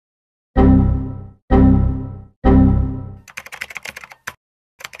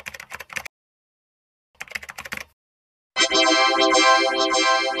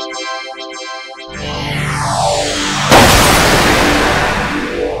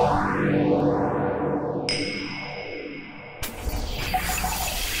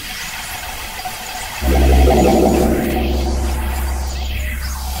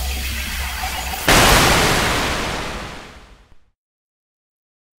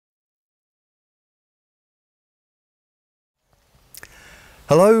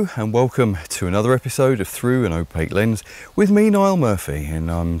Hello and welcome to another episode of Through an Opaque Lens with me, Niall Murphy, and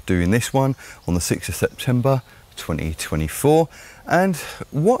I'm doing this one on the 6th of September 2024. And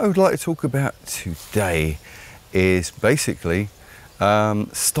what I would like to talk about today is basically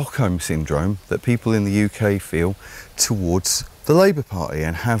Stockholm Syndrome that people in the UK feel towards the Labour Party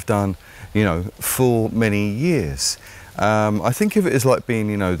and have done, you know, for many years. I think of it as like being,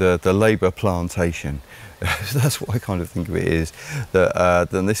 you know, the Labour plantation. That's what I kind of think of it is,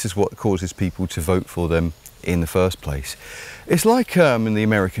 that then this is what causes people to vote for them in the first place. It's like in the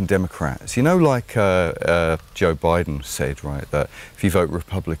American Democrats, you know, like Joe Biden said, right, that if you vote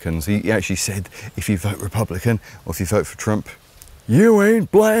Republicans, he actually said, if you vote Republican or if you vote for Trump, you ain't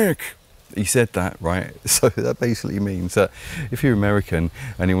black. He said that, right? So that basically means that if you're American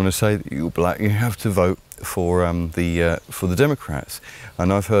and you want to say that you're black, you have to vote for the Democrats.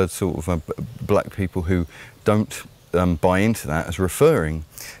 And I've heard sort of black people who don't buy into that as referring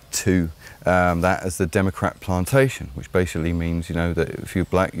to that as the Democrat plantation, which basically means, you know, that if you're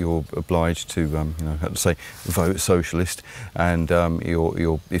black, you're obliged to, you know, how to say, vote socialist, and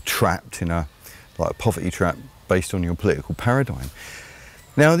you're trapped in a poverty trap based on your political paradigm.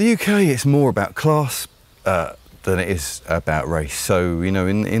 Now, in the UK, it's more about class than it is about race. So, you know,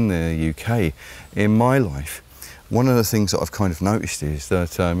 in the UK, in my life, one of the things that I've kind of noticed is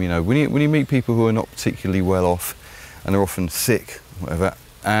that, you know, when you meet people who are not particularly well off, and they're often sick, whatever,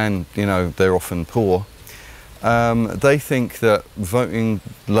 and, you know, they're often poor, they think that voting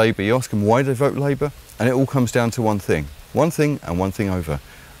Labour, you ask them why they vote Labour, and it all comes down to one thing and one thing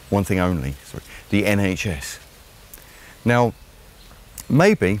only, sorry, the NHS. Now,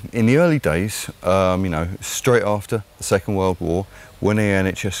 maybe in the early days, you know, straight after the Second World War, when the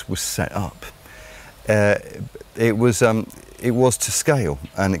NHS was set up, it was to scale,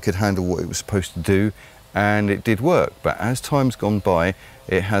 and it could handle what it was supposed to do, and it did work. But as time's gone by,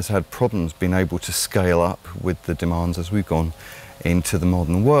 it has had problems being able to scale up with the demands as we've gone into the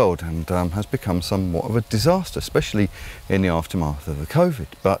modern world, and has become somewhat of a disaster, especially in the aftermath of the COVID.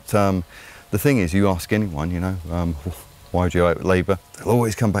 But the thing is, you ask anyone, you know, why do you like Labour? They'll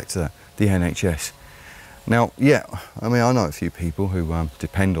always come back to that, the NHS. Now, yeah, I mean, I know a few people who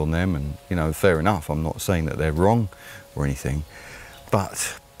depend on them, and, you know, fair enough, I'm not saying that they're wrong or anything,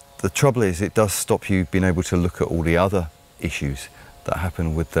 but the trouble is it does stop you being able to look at all the other issues that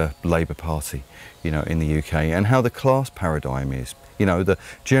happen with the Labour Party, you know, in the UK, and how the class paradigm is. You know, the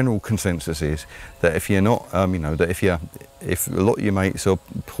general consensus is that if you're not, you know, that if a lot of your mates are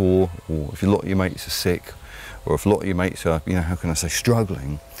poor, or if a lot of your mates are sick, or if a lot of your mates are, you know, how can I say,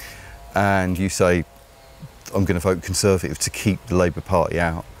 struggling, and you say, I'm going to vote Conservative to keep the Labour Party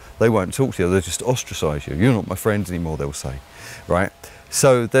out, they won't talk to you, they'll just ostracise you. You're not my friends anymore, they'll say, right?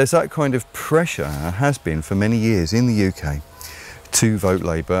 So there's that kind of pressure, and has been for many years in the UK, to vote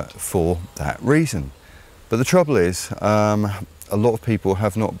Labour for that reason. But the trouble is, a lot of people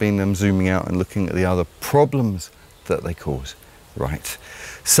have not been zooming out and looking at the other problems that they cause. Right,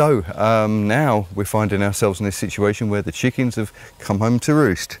 so now we're finding ourselves in this situation where the chickens have come home to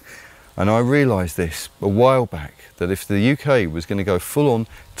roost. And I realised this a while back, that if the UK was going to go full-on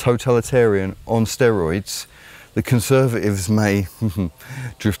totalitarian on steroids, the Conservatives may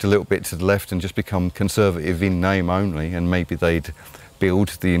drift a little bit to the left and just become Conservative in name only, and maybe they'd build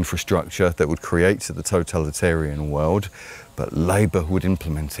the infrastructure that would create the totalitarian world, but Labour would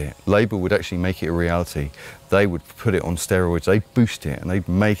implement it. Labour would actually make it a reality. They would put it on steroids, they'd boost it, and they'd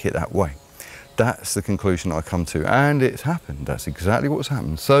make it that way. That's the conclusion I come to, and it's happened. That's exactly what's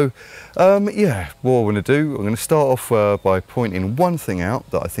happened. So, yeah, what I'm going to do, I'm going to start off by pointing one thing out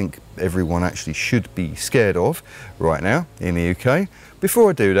that I think everyone actually should be scared of right now in the UK. Before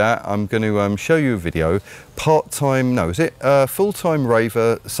I do that, I'm going to show you a video, full-time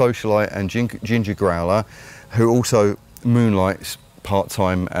raver, socialite and ginger growler, who also moonlights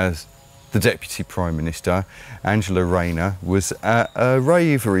part-time as the Deputy Prime Minister, Angela Rayner, was at a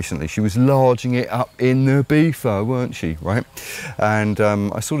rave recently. She was larging it up in the beefer, weren't she, right? And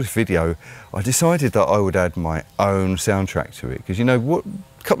I saw this video. I decided that I would add my own soundtrack to it, because, you know what,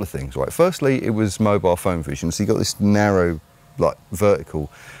 a couple of things, right? Firstly, it was mobile phone vision, so you got this narrow, like, vertical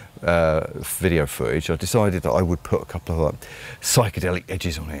video footage. I decided that I would put a couple of psychedelic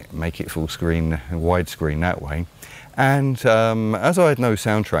edges on it, make it full screen, widescreen that way. And as I had no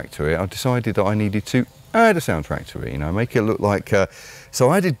soundtrack to it, I decided that I needed to add a soundtrack to it, you know, make it look like, so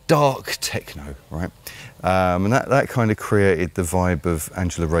I added dark techno, right? And that kind of created the vibe of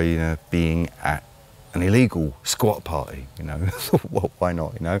Angela Rayner being at an illegal squat party, you know. Well, why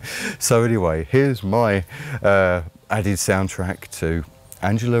not, you know? So anyway, here's my added soundtrack to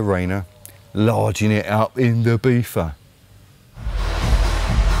Angela Rayner larging it up in the beefer.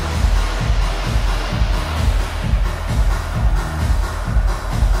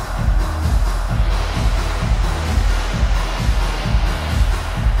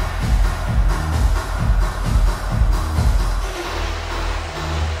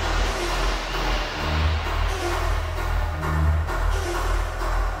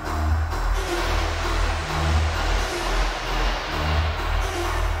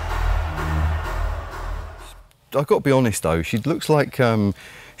 I've got to be honest though. She looks like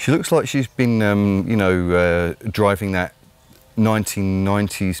she's been, driving that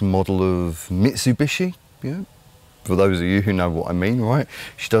 1990s model of Mitsubishi. Yeah. For those of you who know what I mean, right?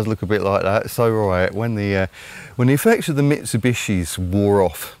 She does look a bit like that. So, right, when the effects of the Mitsubishis wore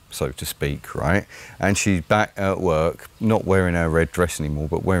off, so to speak, right, and she's back at work, not wearing her red dress anymore,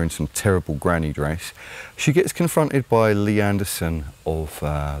 but wearing some terrible granny dress, she gets confronted by Lee Anderson of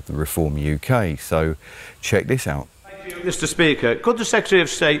the Reform UK. So, check this out. Mr. Speaker, could the Secretary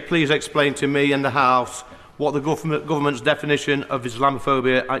of State please explain to me and the House what the government's definition of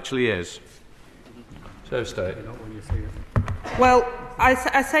Islamophobia actually is? So state. Well, I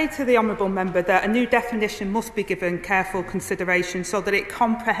say to the honourable member that a new definition must be given careful consideration so that it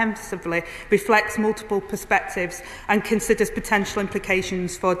comprehensively reflects multiple perspectives and considers potential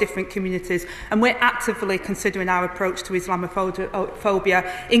implications for different communities. And we're actively considering our approach to Islamophobia,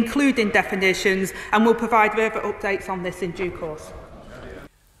 including definitions, and we'll provide further updates on this in due course.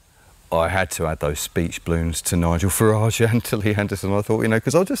 I had to add those speech balloons to Nigel Farage and to Lee Anderson. I thought,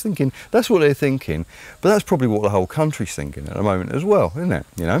 because I was just thinking, that's what they're thinking, but that's probably what the whole country's thinking at the moment as well, isn't it,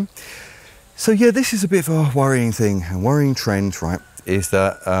 So yeah, this is a bit of a worrying thing, a worrying trend, right, is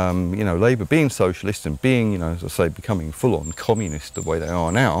that, Labour being socialist and being, as I say, becoming full-on communist the way they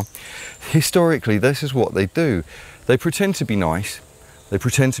are now, historically, this is what they do. They pretend to be nice, they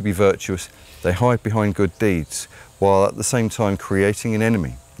pretend to be virtuous, they hide behind good deeds, while at the same time creating an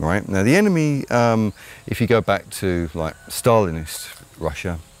enemy. Right now, the enemy, if you go back to like Stalinist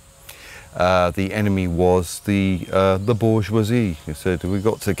Russia, the enemy was the bourgeoisie. He said we've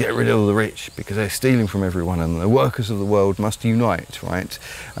got to get rid of the rich because they're stealing from everyone, and the workers of the world must unite, right?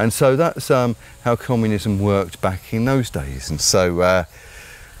 And so that's how communism worked back in those days. And so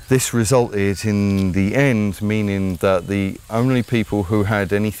this resulted in the end meaning that the only people who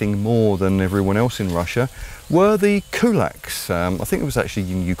had anything more than everyone else in Russia were the kulaks. I think it was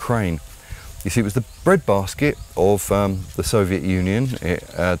actually in Ukraine. You see, it was the breadbasket of the Soviet Union.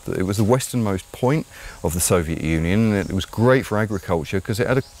 It was the westernmost point of the Soviet Union, and it was great for agriculture because it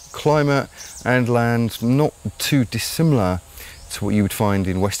had a climate and land not too dissimilar to what you would find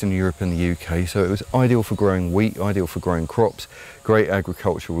in Western Europe and the UK. So it was ideal for growing wheat, ideal for growing crops, great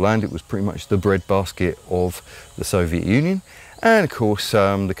agricultural land. It was pretty much the breadbasket of the Soviet Union. And of course,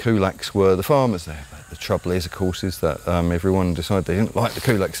 the kulaks were the farmers there. But the trouble is, of course, is that everyone decided they didn't like the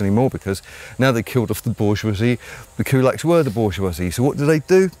kulaks anymore because now they killed off the bourgeoisie, the kulaks were the bourgeoisie. So what did?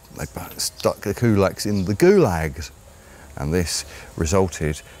 They stuck the kulaks in the gulags. And this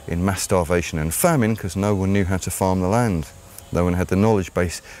resulted in mass starvation and famine because no one knew how to farm the land. No one had the knowledge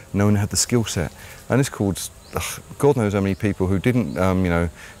base, no one had the skill set. And it's caused, God knows how many people who didn't,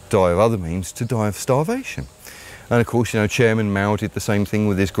 die of other means to die of starvation. And of course, Chairman Mao did the same thing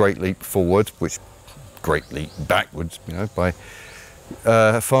with his Great Leap Forward, which Great Leap backwards, by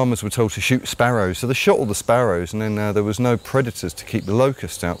farmers were told to shoot sparrows. So they shot all the sparrows, and then there was no predators to keep the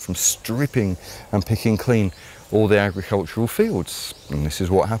locusts out from stripping and picking clean all the agricultural fields. And this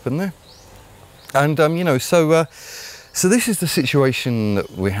is what happened there. And, so this is the situation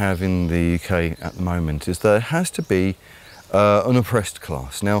that we have in the UK at the moment, is there has to be an oppressed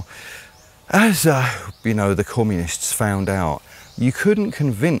class. Now, as the communists found out, you couldn't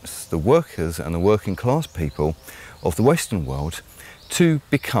convince the workers and the working class people of the Western world to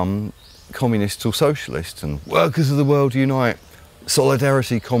become communists or socialists and workers of the world unite,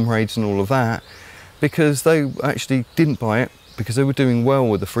 solidarity, comrades and all of that, because they actually didn't buy it, because they were doing well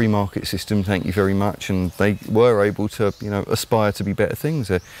with the free market system, thank you very much, and they were able to, aspire to be better things.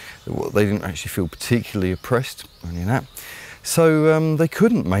 They didn't actually feel particularly oppressed or any of that. So they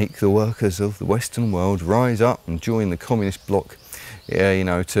couldn't make the workers of the Western world rise up and join the communist bloc,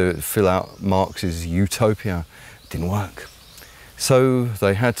 to fill out Marx's utopia. It didn't work. So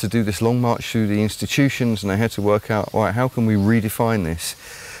they had to do this long march through the institutions, and they had to work out, all right, how can we redefine this?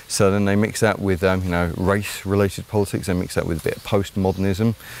 So then they mix that with, race-related politics. They mix that with a bit of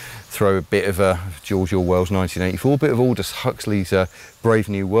postmodernism, throw a bit of George Orwell's 1984, a bit of Aldous Huxley's Brave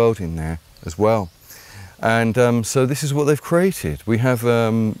New World in there as well. And so this is what they've created. We have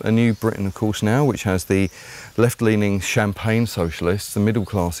a new Britain, of course, now, which has the left-leaning champagne socialists, the middle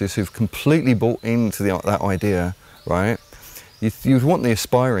classes, who've completely bought into that idea, right? You'd want the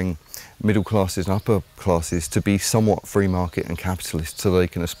aspiring middle classes and upper classes to be somewhat free market and capitalist so they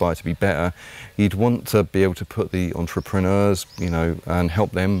can aspire to be better. You'd want to be able to put the entrepreneurs, and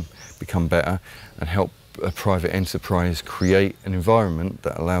help them become better, and help a private enterprise create an environment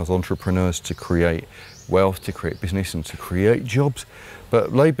that allows entrepreneurs to create wealth, to create business and to create jobs.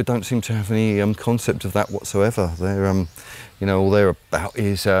 But Labour don't seem to have any concept of that whatsoever. They're, you know, all they're about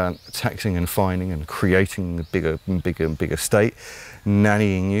is taxing and fining and creating a bigger and bigger and bigger state,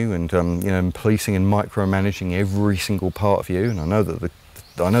 nannying you and you know, policing and micromanaging every single part of you. And I know that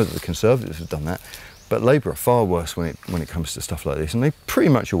the Conservatives have done that, but Labour are far worse when it comes to stuff like this, and they pretty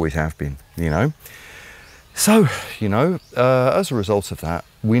much always have been, you know. So, you know, as a result of that,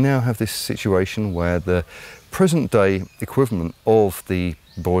 we now have this situation where the present day equivalent of the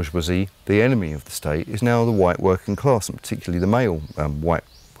bourgeoisie, the enemy of the state, is now the white working class, and particularly the male white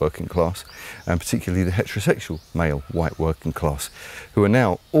working class, and particularly the heterosexual male white working class, who are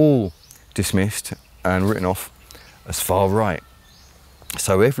now all dismissed and written off as far right.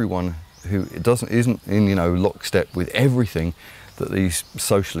 So everyone who isn't in, you know, lockstep with everything that these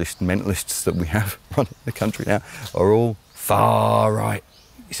socialist mentalists that we have running the country now are all far right,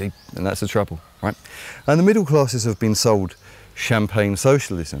 you see, and that's the trouble, right? And the middle classes have been sold champagne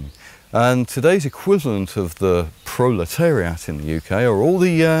socialism, and today's equivalent of the proletariat in the UK are all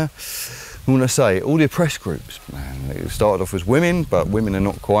the, all the oppressed groups. And it started off as women, but women are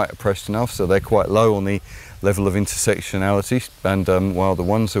not quite oppressed enough, so they're quite low on the level of intersectionality, and while the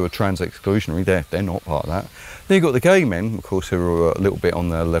ones who are trans exclusionary, they're not part of that. Then you've got the gay men, of course, who are a little bit on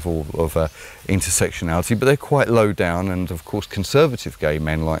the level of intersectionality, but they're quite low down, and of course conservative gay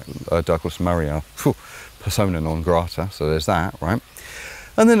men like Douglas Murray are persona non grata, so there's that, right?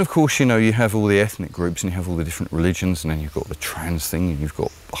 And then of course, you know, you have all the ethnic groups and you have all the different religions, and then you've got the trans thing, and you've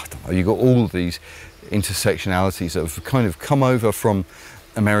got, I don't know, you've got all of these intersectionalities that have kind of come over from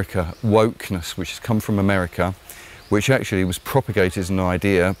America, wokeness, which has come from America, which actually was propagated as an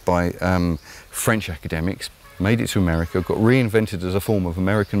idea by French academics, made it to America, got reinvented as a form of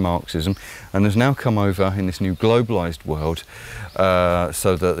American Marxism, and has now come over in this new globalized world,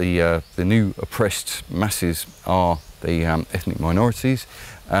 so that the new oppressed masses are the ethnic minorities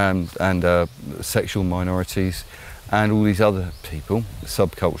and sexual minorities and all these other people,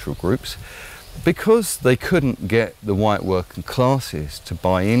 subcultural groups. Because they couldn't get the white working classes to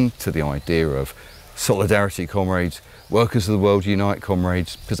buy into the idea of solidarity, comrades, workers of the world unite,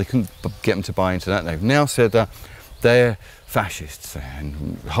 comrades, because they couldn't get them to buy into that, they've now said that they're fascists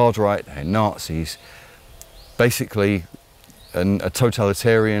and hard right, they're Nazis. Basically, a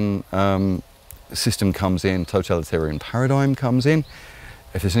totalitarian system comes in, totalitarian paradigm comes in.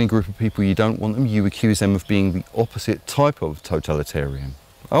 If there's any group of people you don't want them, you accuse them of being the opposite type of totalitarian.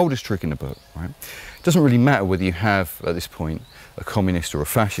 Oldest trick in the book, right? It doesn't really matter whether you have, at this point, a communist or a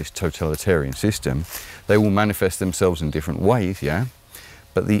fascist totalitarian system. They will manifest themselves in different ways, yeah?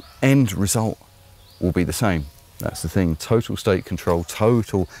 But the end result will be the same. That's the thing. Total state control,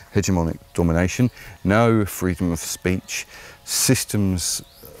 total hegemonic domination, no freedom of speech, systems,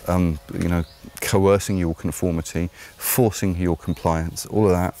 you know, coercing your conformity, forcing your compliance, all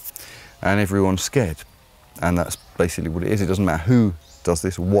of that, and everyone's scared. And that's basically what it is. It doesn't matter who does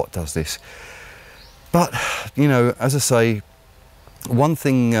this or what does this. But, you know, as I say, one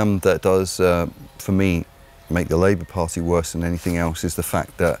thing that does, for me, make the Labour Party worse than anything else is the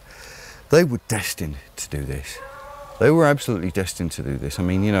fact that they were destined to do this. They were absolutely destined to do this. I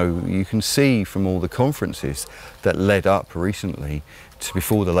mean, you know, you can see from all the conferences that led up recently to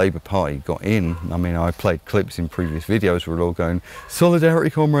before the Labour Party got in. I mean, I played clips in previous videos where we're all going, solidarity,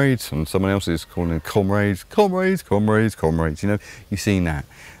 comrades, and someone else is calling it comrades, comrades, comrades, comrades. You know, you've seen that.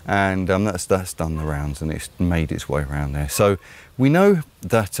 And that's done the rounds, and it's made its way around there. So we know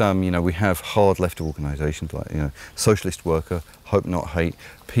that, you know, we have hard left organisations like, you know, Socialist Worker, Hope Not Hate,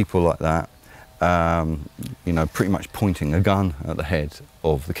 people like that, you know, pretty much pointing a gun at the head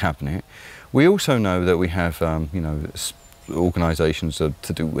of the cabinet. We also know that we have, you know, organisations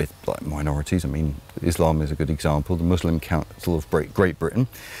to do with like minorities. I mean, Islam is a good example. The Muslim Council of Great Britain,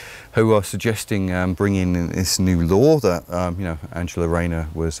 who are suggesting bringing in this new law that, you know, Angela Rayner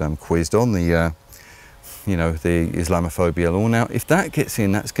was quizzed on, the, you know, the Islamophobia law. Now, if that gets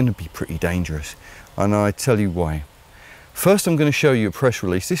in, that's going to be pretty dangerous. And I tell you why. First, I'm going to show you a press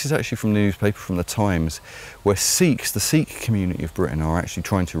release. This is actually from the newspaper, from the Times, where Sikhs, the Sikh community of Britain, are actually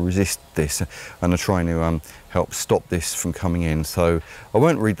trying to resist this and are trying to help stop this from coming in. So I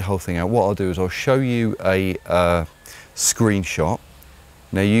won't read the whole thing out. What I'll do is I'll show you a screenshot.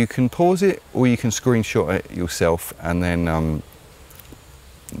 Now you can pause it or you can screenshot it yourself and then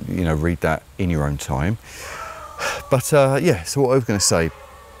you know, read that in your own time. But yeah, so what I was going to say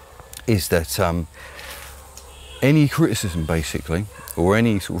is that any criticism, basically, or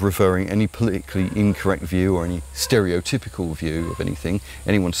any sort of referring any politically incorrect view or any stereotypical view of anything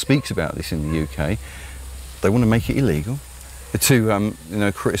anyone speaks about this in the UK, they want to make it illegal to you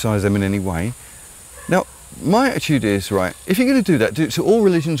know, criticise them in any way. Now, my attitude is, right, if you're going to do that, do it to all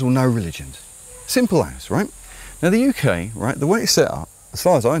religions or no religions. Simple as, right? Now the UK, right, the way it's set up, as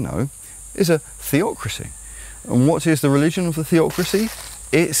far as I know, is a theocracy. And what is the religion of the theocracy?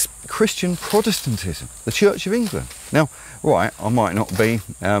 It's Christian Protestantism, the Church of England. Now, right, I might not be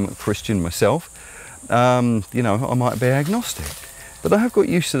Christian myself, you know, I might be agnostic, but I have got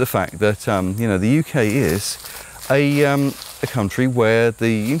used to the fact that, you know, the UK is a country where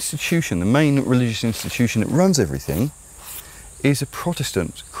the institution, the main religious institution that runs everything, is a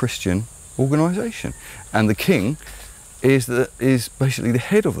Protestant Christian organisation, and the king is basically the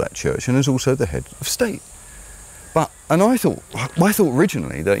head of that church and is also the head of state. And I thought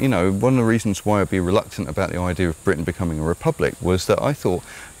originally that, you know, one of the reasons why I'd be reluctant about the idea of Britain becoming a republic was that I thought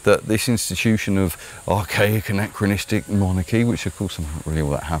that this institution of archaic, anachronistic monarchy, which of course I'm not really all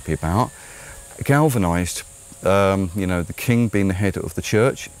that happy about, galvanised, you know, the king being the head of the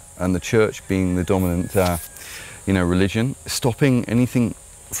church and the church being the dominant, you know, religion, stopping anything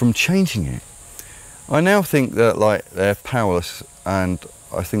from changing it. I now think that, like, they're powerless, and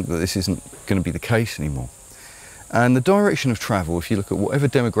I think that this isn't going to be the case anymore. And the direction of travel, if you look at whatever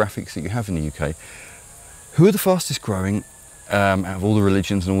demographics that you have in the UK, who are the fastest growing out of all the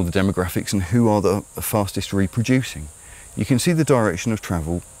religions and all the demographics, and who are the fastest reproducing? You can see the direction of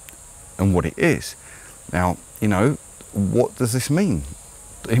travel and what it is. Now, you know, what does this mean?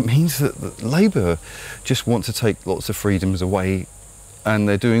 It means that Labour just want to take lots of freedoms away, and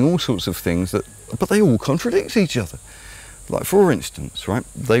they're doing all sorts of things but they all contradict each other. Like, for instance, right,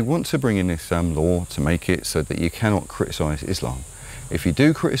 they want to bring in this law to make it so that you cannot criticise Islam. If you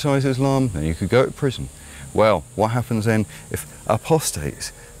do criticise Islam, then you could go to prison. Well, what happens then if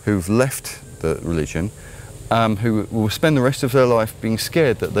apostates who've left the religion, who will spend the rest of their life being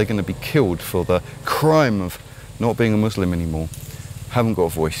scared that they're going to be killed for the crime of not being a Muslim anymore, haven't got a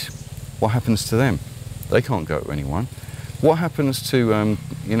voice? What happens to them? They can't go to anyone. What happens to,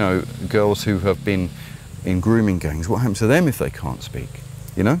 you know, girls who have been in grooming gangs? What happens to them if they can't speak?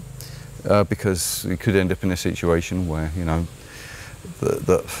 You know, because you could end up in a situation where, you know,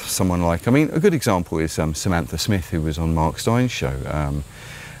 that someone like, I mean, a good example is Samantha Smith, who was on Mark Stein's show,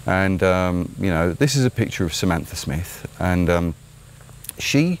 you know, this is a picture of Samantha Smith, and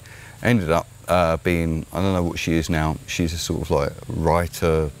she ended up being, I don't know what she is now, she's a sort of like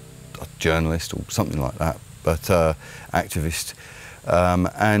writer, a journalist or something like that, but activist,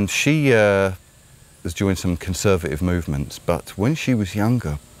 and she has joined some conservative movements, but when she was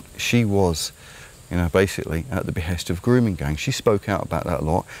younger, she was, you know, basically at the behest of grooming gangs. She spoke out about that a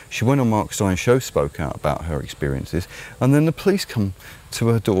lot. She went on Mark Stein's show, spoke out about her experiences, and then the police come to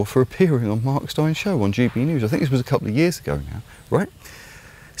her door for appearing on Mark Stein's show on GB News. I think this was a couple of years ago now, right?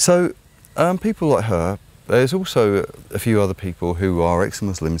 So people like her, there's also a few other people who are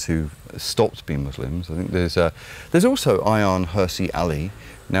ex-Muslims who stopped being Muslims. I think there's also Ayaan Hirsi Ali.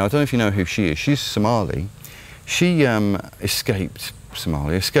 Now, I don't know if you know who she is. She's Somali. She escaped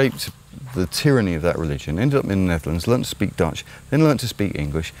Somalia, escaped the tyranny of that religion, ended up in the Netherlands, learned to speak Dutch, then learned to speak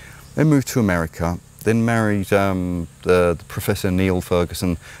English, then moved to America, then married the Professor Niall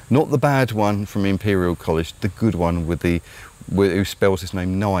Ferguson, not the bad one from Imperial College, the good one with who spells his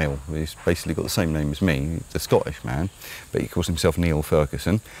name Niall. He's basically got the same name as me, the Scottish man, but he calls himself Niall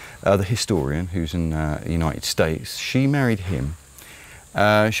Ferguson. The historian, who's in the United States, she married him.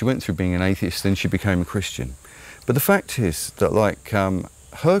 She went through being an atheist, then she became a Christian. But the fact is that, like,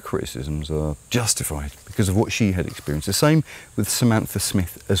 her criticisms are justified because of what she had experienced. The same with Samantha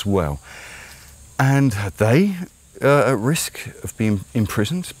Smith as well. And they are at risk of being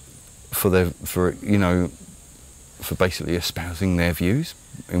imprisoned for basically espousing their views,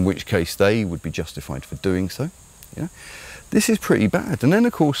 in which case they would be justified for doing so. You know? This is pretty bad. And then,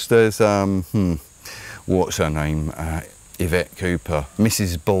 of course, there's, what's her name? Yvette Cooper,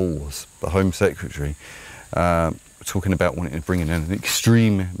 Mrs. Balls, the Home Secretary, talking about wanting to bring in an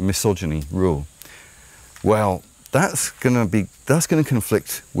extreme misogyny rule. Well, that's going to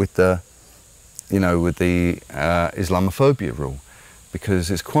conflict with the, you know, with the Islamophobia rule,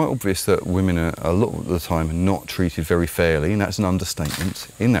 because it's quite obvious that women are, a lot of the time, are not treated very fairly, and that's an understatement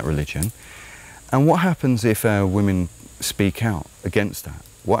in that religion. And what happens if women speak out against that?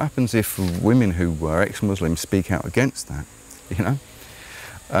 What happens if women who are ex-Muslims speak out against that, you know,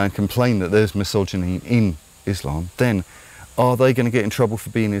 and complain that there's misogyny in Islam? Then are they going to get in trouble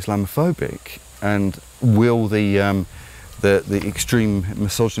for being Islamophobic? And will the extreme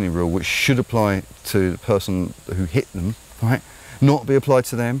misogyny rule, which should apply to the person who hit them, right, not be applied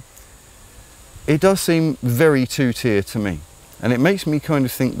to them? It does seem very two-tier to me, and it makes me kind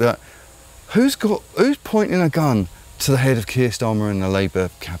of think that who's pointing a gun to the head of Keir Starmer and the Labour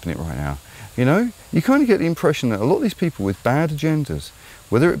cabinet right now? You know, you kind of get the impression that a lot of these people with bad agendas,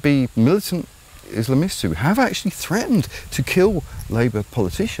 whether it be militant Islamists who have actually threatened to kill Labour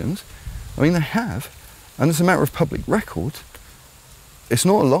politicians, I mean they have, and it's a matter of public record. It's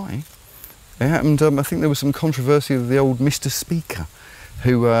not a lie. It happened, I think there was some controversy of the old Mr. Speaker,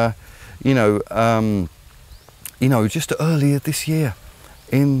 who, just earlier this year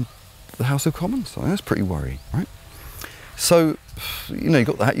in the House of Commons. I mean, that's pretty worrying, right? So, you've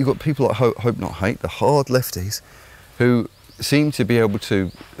got that. You've got people like Hope Not Hate, the hard lefties, who seem to be able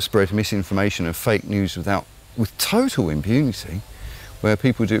to spread misinformation and fake news with total impunity, where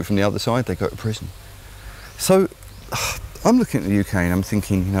people do it from the other side, they go to prison. So, I'm looking at the UK and I'm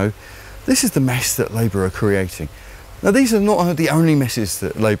thinking, this is the mess that Labour are creating. Now, these are not the only messes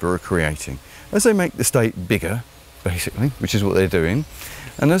that Labour are creating. As they make the state bigger, basically, which is what they're doing,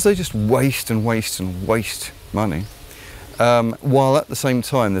 and as they just waste and waste and waste money, while at the same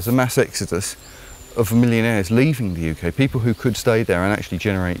time there's a mass exodus of millionaires leaving the UK, people who could stay there and actually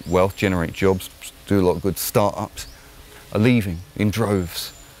generate wealth, generate jobs, do a lot of good startups, are leaving in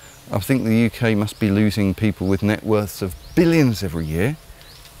droves. I think the UK must be losing people with net worths of billions every year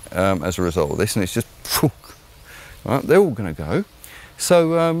as a result of this, and it's just, right, they're all going to go.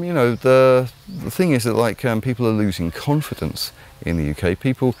 So, the thing is that people are losing confidence in the UK.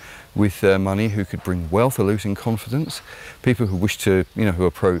 People with money who could bring wealth are losing confidence. People who wish to, who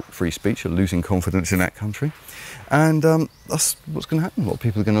are pro-free speech are losing confidence in that country. And that's what's going to happen. A lot of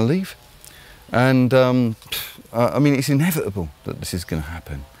people are going to leave. And, I mean, it's inevitable that this is going to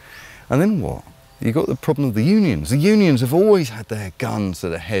happen. And then what? You've got the problem of the unions. The unions have always had their guns at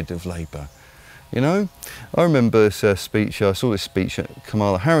the head of Labour. I remember this speech, I saw this speech that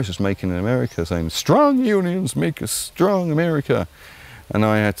Kamala Harris was making in America saying, "Strong unions make a strong America." And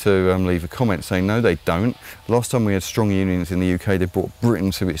I had to leave a comment saying, no, they don't. Last time we had strong unions in the UK, they brought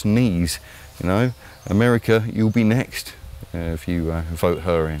Britain to its knees. America, you'll be next if you vote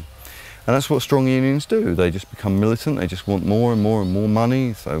her in. And that's what strong unions do. They just become militant. They just want more and more and more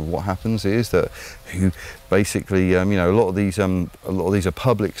money. So what happens is that basically, a lot of these are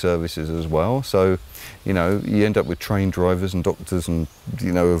public services as well. So, you end up with train drivers and doctors and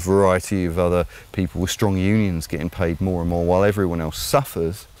a variety of other people with strong unions getting paid more and more while everyone else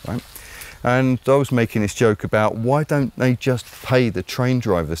suffers, right? And I was making this joke about why don't they just pay the train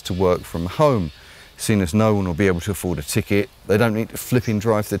drivers to work from home? Seeing as no one will be able to afford a ticket, they don't need to flipping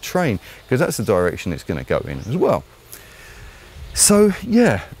drive the train, because that's the direction it's going to go in as well. So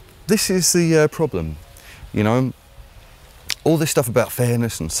yeah, this is the problem. All this stuff about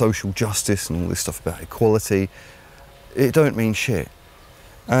fairness and social justice and all this stuff about equality, it don't mean shit.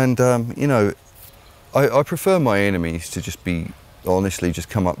 And I prefer my enemies to just honestly just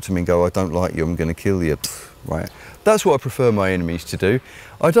come up to me and go, "I don't like you, I'm going to kill you," right? That's what I prefer my enemies to do.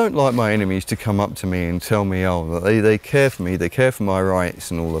 I don't like my enemies to come up to me and tell me, oh, they care for me, they care for my rights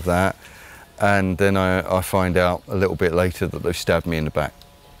and all of that, and then I find out a little bit later that they've stabbed me in the back.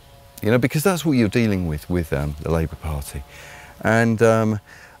 Because that's what you're dealing with the Labour Party. And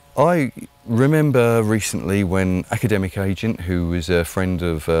I remember recently when Academic Agent, who was a friend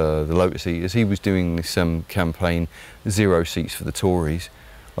of the Lotus Eaters, he was doing this campaign, 0 seats for the Tories.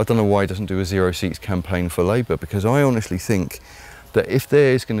 I don't know why he doesn't do a 0 seats campaign for Labour, because I honestly think that if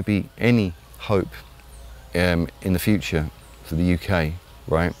there is going to be any hope in the future for the UK,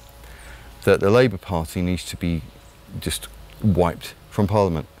 right, that the Labour Party needs to be just wiped from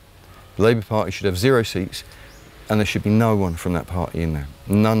Parliament. The Labour Party should have 0 seats, and there should be no one from that party in there.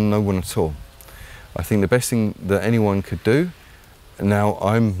 No one at all. I think the best thing that anyone could do, now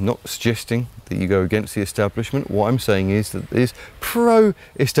I'm not suggesting that you go against the establishment. What I'm saying is that there's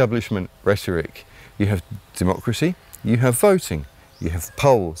pro-establishment rhetoric. You have democracy, you have voting, you have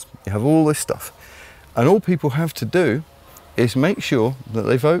polls, you have all this stuff. And all people have to do is make sure that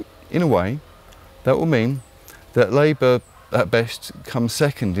they vote in a way that will mean that Labour at best comes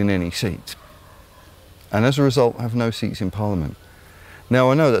second in any seat, and as a result have no seats in Parliament.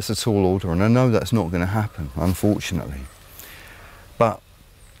 Now I know that's a tall order, and I know that's not going to happen, unfortunately. But,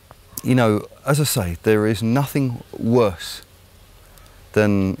 as I say, there is nothing worse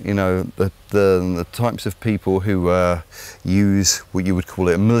than, the types of people who use what you would call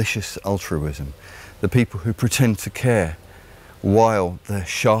it malicious altruism. The people who pretend to care while they're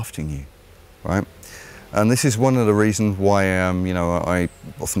shafting you, right? And this is one of the reasons why, I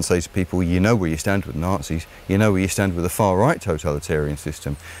often say to people, you know where you stand with Nazis, you know where you stand with the far-right totalitarian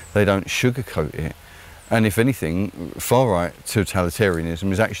system. They don't sugarcoat it. And if anything, far-right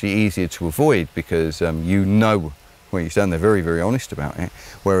totalitarianism is actually easier to avoid because you know where you stand. They're very, very honest about it.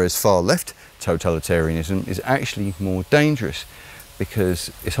 Whereas far-left totalitarianism is actually more dangerous because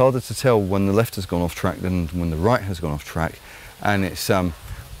it's harder to tell when the left has gone off track than when the right has gone off track, and it's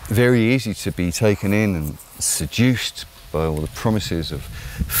very easy to be taken in and seduced by all the promises of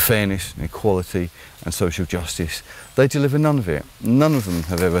fairness and equality and social justice. They deliver none of it. None of them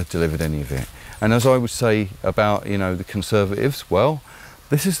have ever delivered any of it. And as I would say about, you know, the Conservatives, well,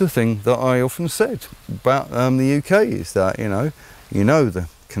 this is the thing that I often said about the UK, is that, you know the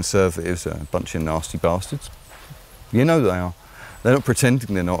Conservatives are a bunch of nasty bastards. You know they are. They're not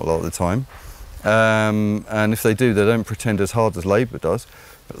pretending they're not a lot of the time. And if they do, they don't pretend as hard as Labour does.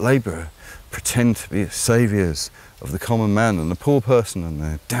 But Labour pretend to be saviours of the common man and the poor person, and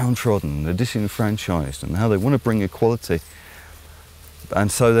the downtrodden and the disenfranchised, and how they want to bring equality.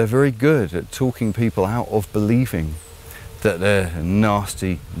 And so they're very good at talking people out of believing that they're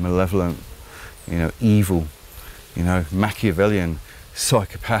nasty, malevolent, you know, evil, you know, Machiavellian,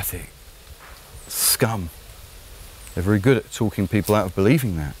 psychopathic scum. They're very good at talking people out of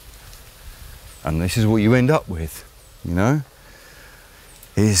believing that. And this is what you end up with, you know,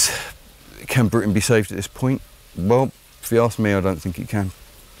 is, can Britain be saved at this point? Well, if you ask me, I don't think it can.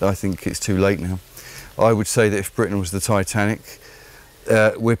 I think it's too late now. I would say that if Britain was the Titanic,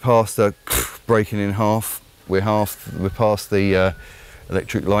 we're past the breaking in half. We're past the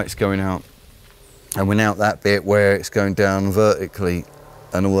electric lights going out, and we're now at that bit where it's going down vertically,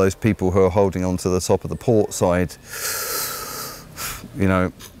 and all those people who are holding on to the top of the port side, you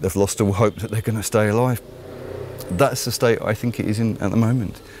know, they've lost all hope that they're going to stay alive. That's the state I think it is in at the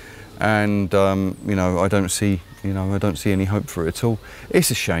moment, and you know, I don't see any hope for it at all.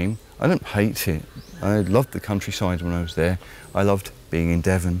 It's a shame. I don't hate it. I loved the countryside when I was there. I loved being in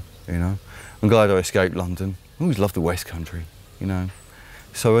Devon, you know. I'm glad I escaped London. I always loved the West Country, you know.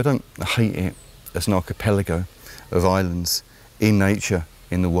 So I don't hate it as an archipelago of islands in nature,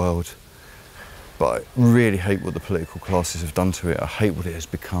 in the world. But I really hate what the political classes have done to it. I hate what it has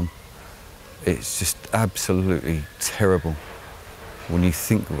become. It's just absolutely terrible when you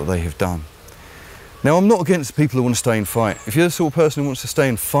think what they have done. Now, I'm not against people who want to stay and fight. If you're the sort of person who wants to stay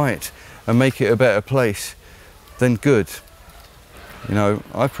and fight and make it a better place, then good. You know,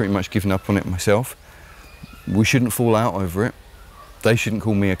 I've pretty much given up on it myself. We shouldn't fall out over it. They shouldn't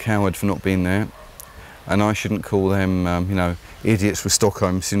call me a coward for not being there. And I shouldn't call them, you know, idiots with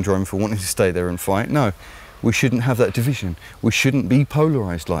Stockholm Syndrome for wanting to stay there and fight. No, we shouldn't have that division. We shouldn't be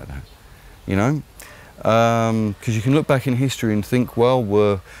polarised like that, you know? Because you can look back in history and think, well,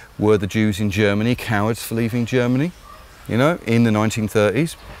 were the Jews in Germany cowards for leaving Germany, you know, in the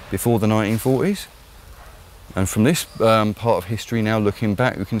 1930s, before the 1940s? And from this part of history now, looking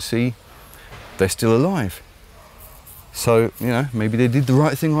back, we can see they're still alive. So, you know, maybe they did the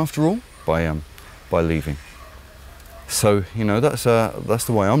right thing after all by leaving. So, you know, that's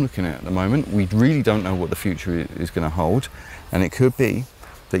the way I'm looking at it at the moment. We really don't know what the future is going to hold, and it could be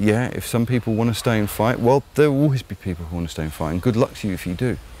that, yeah, if some people want to stay and fight, well, there will always be people who want to stay and fight, and good luck to you if you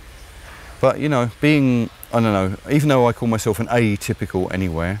do. But, you know, being, I don't know, even though I call myself an atypical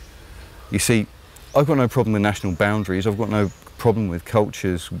anywhere, you see, I've got no problem with national boundaries. I've got no problem with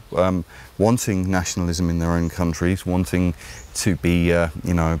cultures wanting nationalism in their own countries, wanting to be,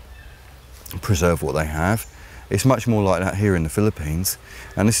 you know, preserve what they have. It's much more like that here in the Philippines,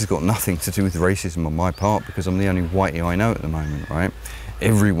 and this has got nothing to do with racism on my part, because I'm the only whitey I know at the moment, right?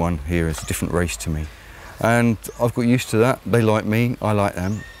 Everyone here is a different race to me, and I've got used to that. They like me, I like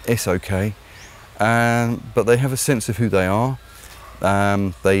them. It's okay, but they have a sense of who they are.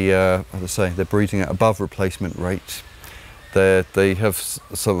 As I say, they're breeding at above replacement rates. They have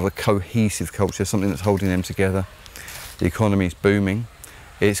sort of a cohesive culture, something that's holding them together. The economy is booming.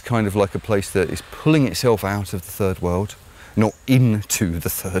 It's kind of like a place that is pulling itself out of the third world, not into the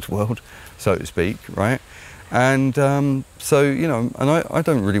third world, so to speak, right? And so, you know, and I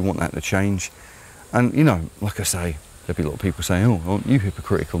don't really want that to change. And, you know, like I say, there'll be a lot of people saying, oh, aren't you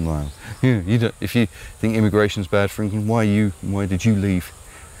hypocritical, Niall? Yeah, you don't, if you think immigration's bad for England, why did you leave?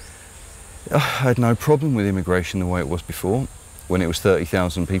 I had no problem with immigration the way it was before, when it was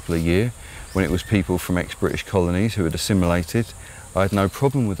 30,000 people a year, when it was people from ex-British colonies who had assimilated. I had no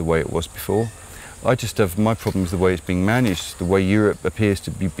problem with the way it was before. I just have my problem with the way it's being managed, the way Europe appears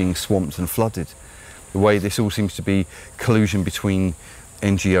to be being swamped and flooded, the way this all seems to be collusion between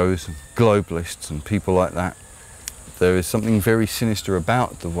NGOs, and globalists and people like that. There is something very sinister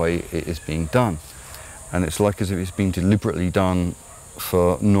about the way it is being done, and it's like as if it's been deliberately done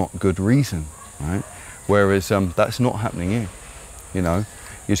for not good reason, right? Whereas that's not happening here, you know.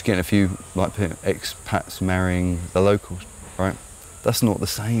 You're just getting a few like expats marrying the locals, right? That's not the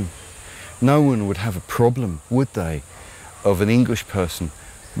same. No one would have a problem, would they, of an English person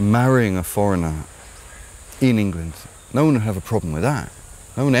marrying a foreigner in England No one would have a problem with that.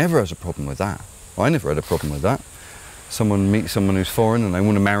 No one ever has a problem with that. I never had a problem with that. Someone meets someone who's foreign and they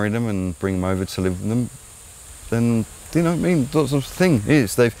want to marry them and bring them over to live with them, then, you know what I mean, that's the thing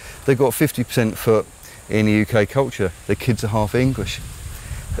is, they've got 50% foot in the UK culture. Their kids are half English.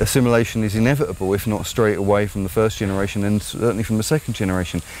 Assimilation is inevitable, if not straight away from the first generation and certainly from the second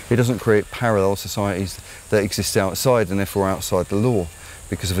generation. It doesn't create parallel societies that exist outside and therefore outside the law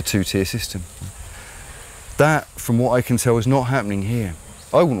because of a two-tier system. That, from what I can tell, is not happening here.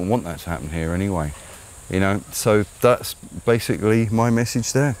 I wouldn't want that to happen here anyway, you know, so that's basically my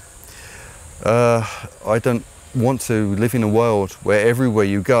message there. I don't want to live in a world where everywhere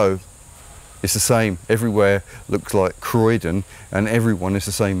you go it's the same. Everywhere looks like Croydon and everyone is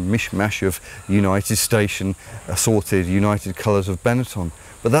the same mishmash of United Station, assorted United colours of Benetton.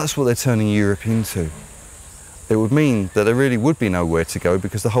 But that's what they're turning Europe into. It would mean that there really would be nowhere to go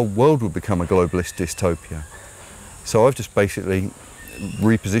because the whole world would become a globalist dystopia. So I've just basically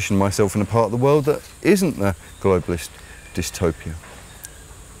repositioned myself in a part of the world that isn't the globalist dystopia.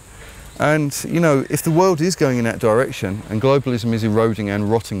 And, you know, if the world is going in that direction and globalism is eroding and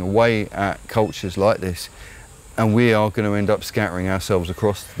rotting away at cultures like this, and we are going to end up scattering ourselves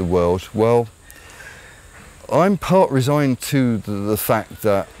across the world, well, I'm part resigned to the fact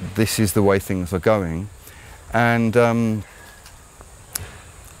that this is the way things are going. And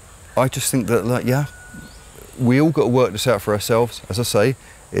I just think that, like, yeah, we all got to work this out for ourselves. As I say,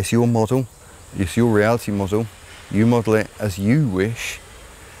 it's your model, it's your reality model. You model it as you wish.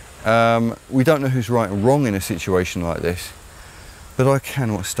 We don't know who's right and wrong in a situation like this, but I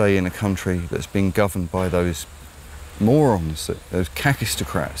cannot stay in a country that's been governed by those morons, those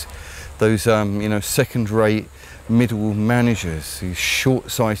kakistocrats, those you know, second-rate middle managers, these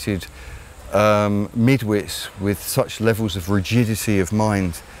short-sighted midwits with such levels of rigidity of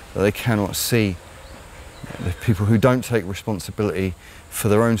mind that they cannot see. The people who don't take responsibility for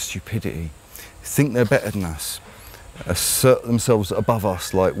their own stupidity, think they're better than us, assert themselves above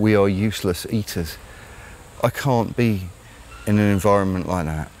us like we are useless eaters. I can't be in an environment like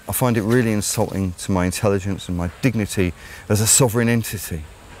that. I find it really insulting to my intelligence and my dignity as a sovereign entity.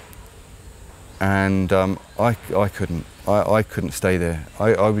 And I couldn't stay there.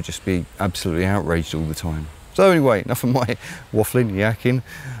 I would just be absolutely outraged all the time. So anyway, enough of my waffling, yakking.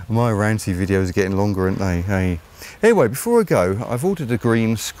 My ranty videos are getting longer, aren't they? Hey. Anyway, before I go, I've ordered a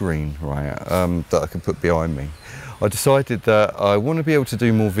green screen, right, that I can put behind me. I decided that I want to be able to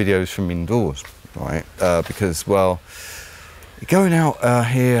do more videos from indoors, right? Because, well, going out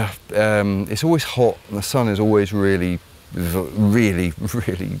here, it's always hot and the sun is always really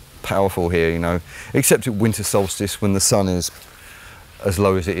powerful here, you know, except at winter solstice when the sun is as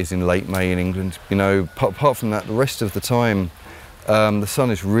low as it is in late May in England. You know, apart from that, the rest of the time, the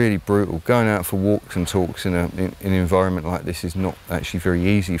sun is really brutal. Going out for walks and talks in an environment like this is not actually very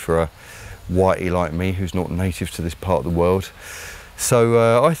easy for a whitey like me who's not native to this part of the world.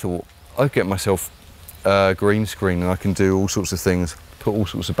 So I thought I'd get myself a green screen and I can do all sorts of things, put all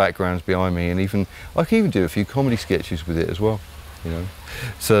sorts of backgrounds behind me, and I can even do a few comedy sketches with it as well, you know.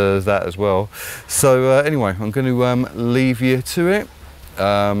 So there's that as well. So anyway, I'm going to leave you to it.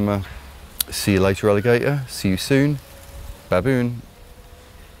 See you later, alligator. See you soon. Baboon.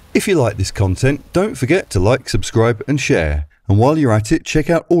 If you like this content, don't forget to like, subscribe and share. And while you're at it, check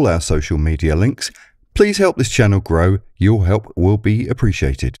out all our social media links. Please help this channel grow. Your help will be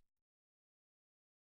appreciated.